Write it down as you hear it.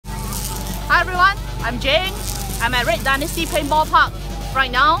Hi everyone, I'm Jane. I'm at Red Dynasty Paintball Park right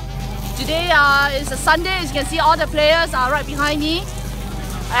now. Today is a Sunday. As you can see, all the players are right behind me.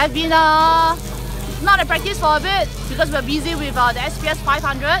 I've been not at practice for a bit because we're busy with the SPS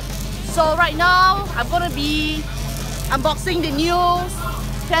 500. So right now, I'm going to be unboxing the new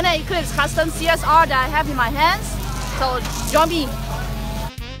Planet Eclipse Custom CSR that I have in my hands. So join me.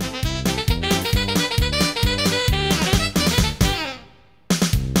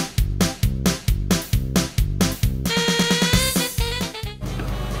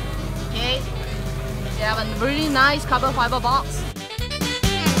 Okay, they have a really nice carbon fiber box.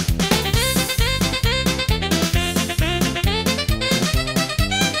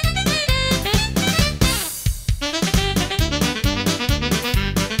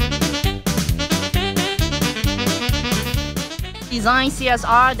 Design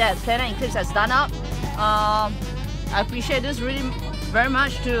CSR that Planet Eclipse has done up. I appreciate this really very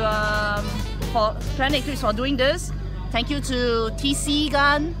much to for Planet Eclipse for doing this. Thank you to TC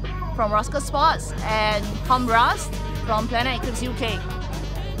Gun from Rascal Sports and Tom Rust from Planet Eclipse UK.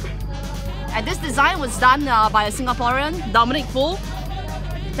 And this design was done by a Singaporean, Dominic Fu.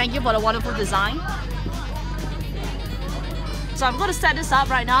 Thank you for the wonderful design. So I'm going to set this up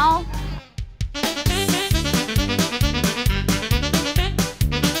right now.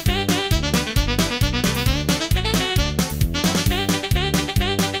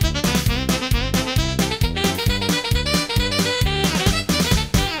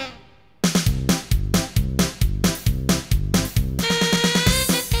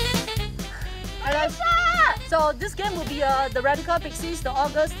 So this game will be the Radical Pixies, the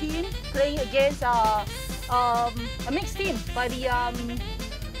August team, playing against a mixed team by the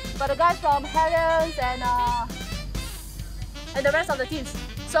guys from Helens and the rest of the teams.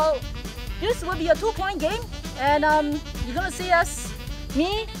 So this will be a 2-point game, and you're gonna see us,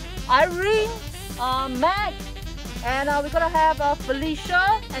 me, Irene, Mac, and we're gonna have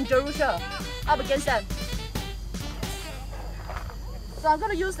Felicia and Jerusha up against them. So I'm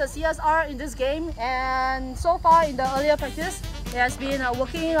going to use the CSR in this game, and so far in the earlier practice, it has been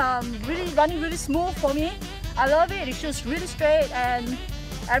running really smooth for me. I love it. It shoots really straight, and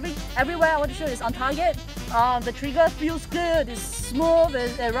everywhere I want to shoot is on target. The trigger feels good. It's smooth.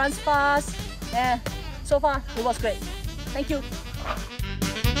 It runs fast, and so far it was great. Thank you.